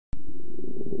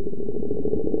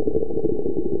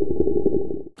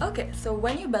Okay, so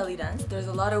when you belly dance, there's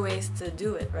a lot of ways to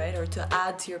do it, right? Or to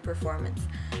add to your performance.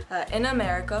 In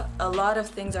America, a lot of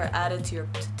things are added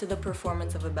to the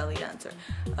performance of a belly dancer,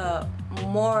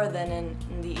 more than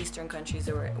in the Eastern countries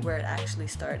where it actually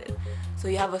started. So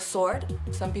you have a sword.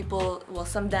 Some people, well,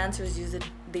 some dancers use it.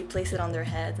 They place it on their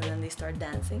heads and then they start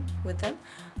dancing with them.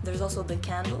 There's also the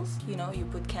candles. You know, you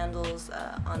put candles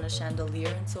on a chandelier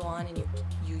and so on, and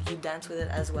you dance with it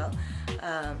as well.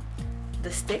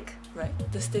 The stick, right?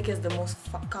 The stick is the most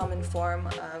common form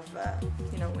of,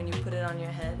 you know, when you put it on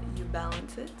your head, you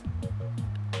balance it.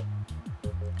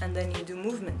 And then you do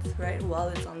movements, right, while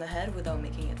it's on the head without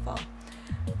making it fall.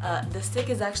 The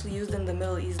stick is actually used in the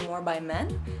Middle East more by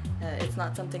men. It's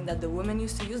not something that the women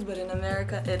used to use, but in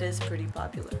America it is pretty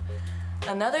popular.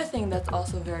 Another thing that's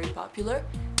also very popular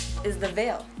is the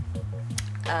veil.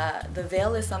 The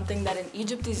veil is something that in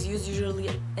Egypt is used usually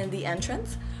in the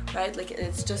entrance, right? Like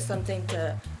it's just something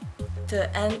to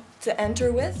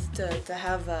enter with, to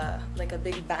have like a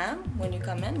big bam when you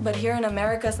come in. But here in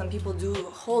America, some people do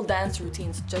whole dance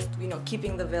routines, just, you know,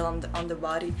 keeping the veil on the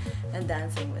body and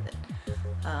dancing with it.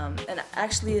 And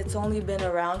actually, it's only been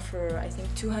around for, I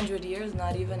think, 200 years.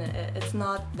 Not even. It's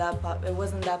not that it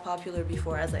wasn't that popular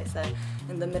before. As I said,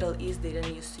 in the Middle East, they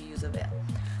didn't used to use a veil.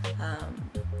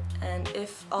 And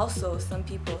if also some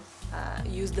people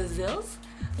use the zills,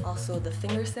 also the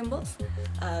finger cymbals,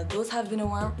 those have been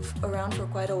around for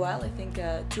quite a while. I think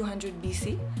 200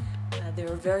 BC. They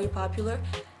were very popular.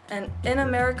 And in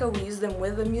America, we use them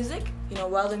with the music. You know,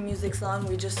 while the music's on,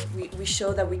 we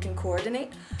show that we can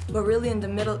coordinate. But really, in the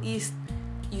Middle East,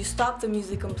 you stop the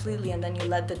music completely and then you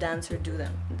let the dancer do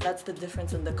them. That's the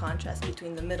difference and the contrast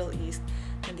between the Middle East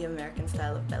and the American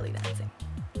style of belly dancing.